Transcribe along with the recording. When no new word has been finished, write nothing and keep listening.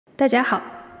大家好，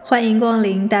欢迎光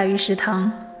临大鱼食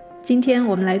堂。今天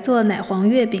我们来做奶黄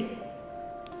月饼。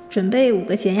准备5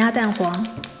个咸鸭蛋黄，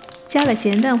加了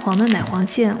咸蛋黄的奶黄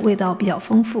馅味道比较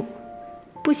丰富，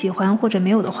不喜欢或者没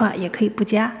有的话也可以不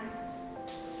加。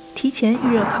提前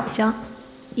预热烤箱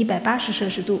，180摄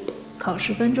氏度烤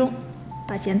10分钟，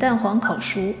把咸蛋黄烤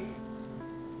熟。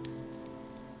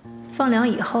放凉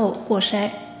以后过筛，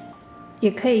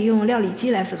也可以用料理机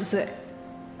来粉碎。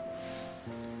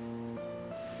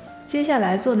接下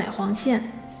来做奶黄馅，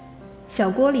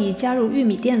小锅里加入玉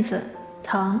米淀粉、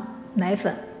糖、奶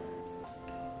粉，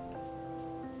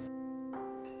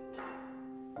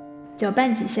搅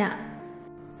拌几下，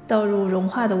倒入融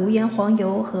化的无盐黄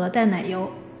油和淡奶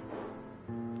油，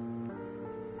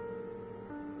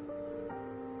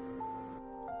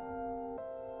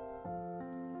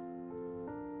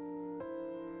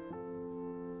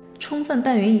充分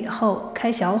拌匀以后，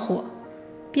开小火，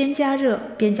边加热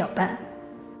边搅拌，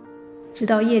直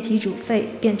到液体煮沸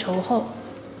变稠后，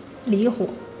离火，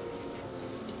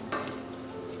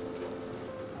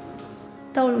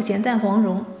倒入咸蛋黄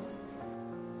蓉，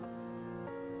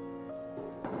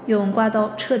用刮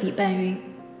刀彻底拌匀，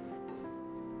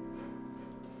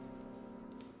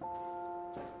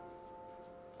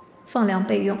放凉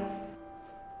备用。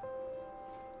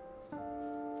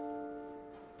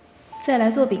再来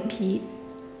做饼皮，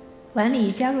碗里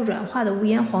加入软化的无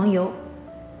盐黄油、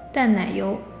淡奶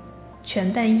油、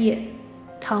全蛋液、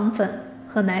糖粉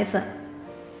和奶粉，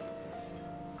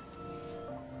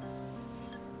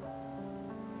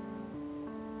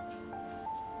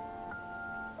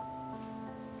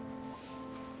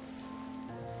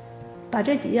把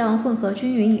这几样混合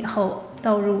均匀以后，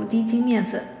倒入低筋面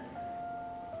粉，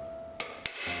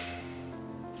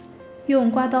用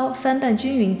刮刀翻拌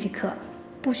均匀即可，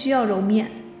不需要揉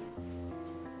面。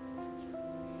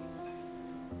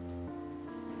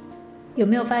有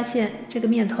没有发现这个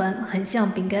面团很像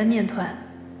饼干面团？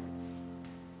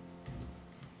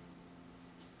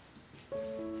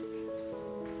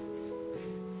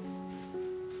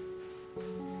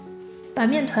把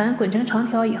面团滚成长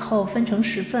条以后分成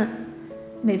10份，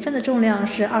每份的重量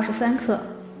是23克，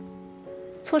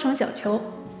搓成小球。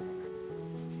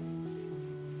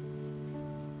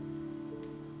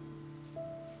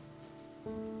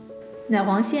奶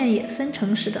黄馅也分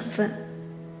成10等份，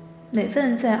每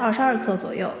份在22克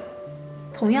左右，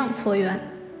同样搓圆。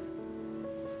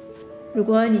如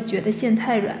果你觉得馅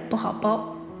太软不好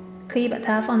包，可以把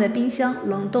它放在冰箱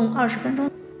冷冻20分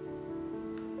钟。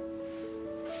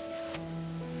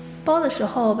包的时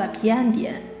候把皮按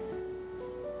扁，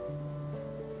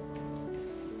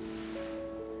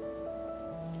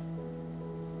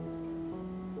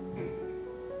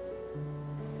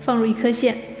放入1颗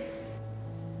馅。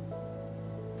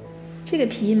这个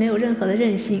皮没有任何的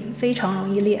韧性，非常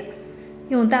容易裂，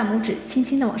用大拇指轻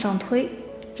轻地往上推，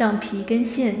让皮跟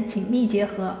馅紧密结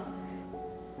合。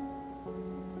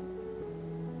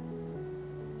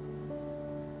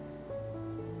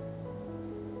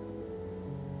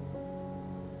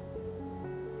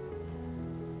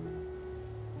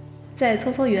再搓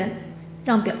搓圆，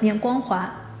让表面光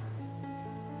滑。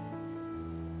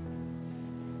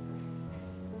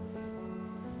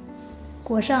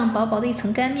裹上薄薄的一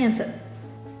层干面粉，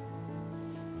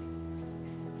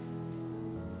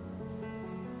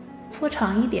搓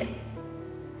长一点，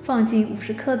放进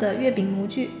50克的月饼模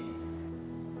具，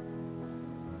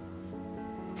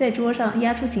在桌上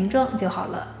压出形状就好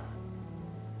了。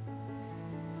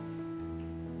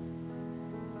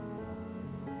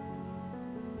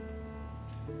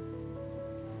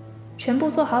全部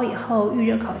做好以后，预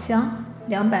热烤箱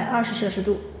220摄氏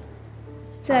度。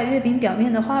在月饼表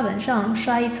面的花纹上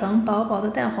刷一层薄薄的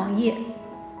蛋黄液，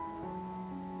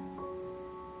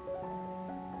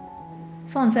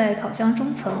放在烤箱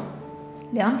中层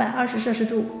，220摄氏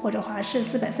度或者华氏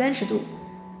430度，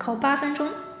烤8分钟。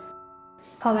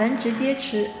烤完直接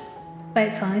吃，外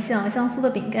层像香酥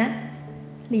的饼干，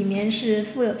里面是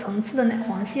富有层次的奶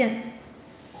黄馅，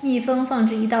密封放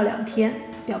置1到2天，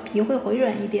表皮会回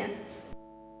软一点。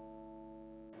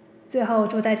最后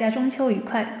祝大家中秋愉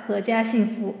快，阖家幸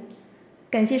福！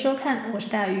感谢收看，我是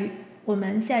大鱼，我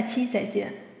们下期再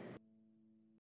见。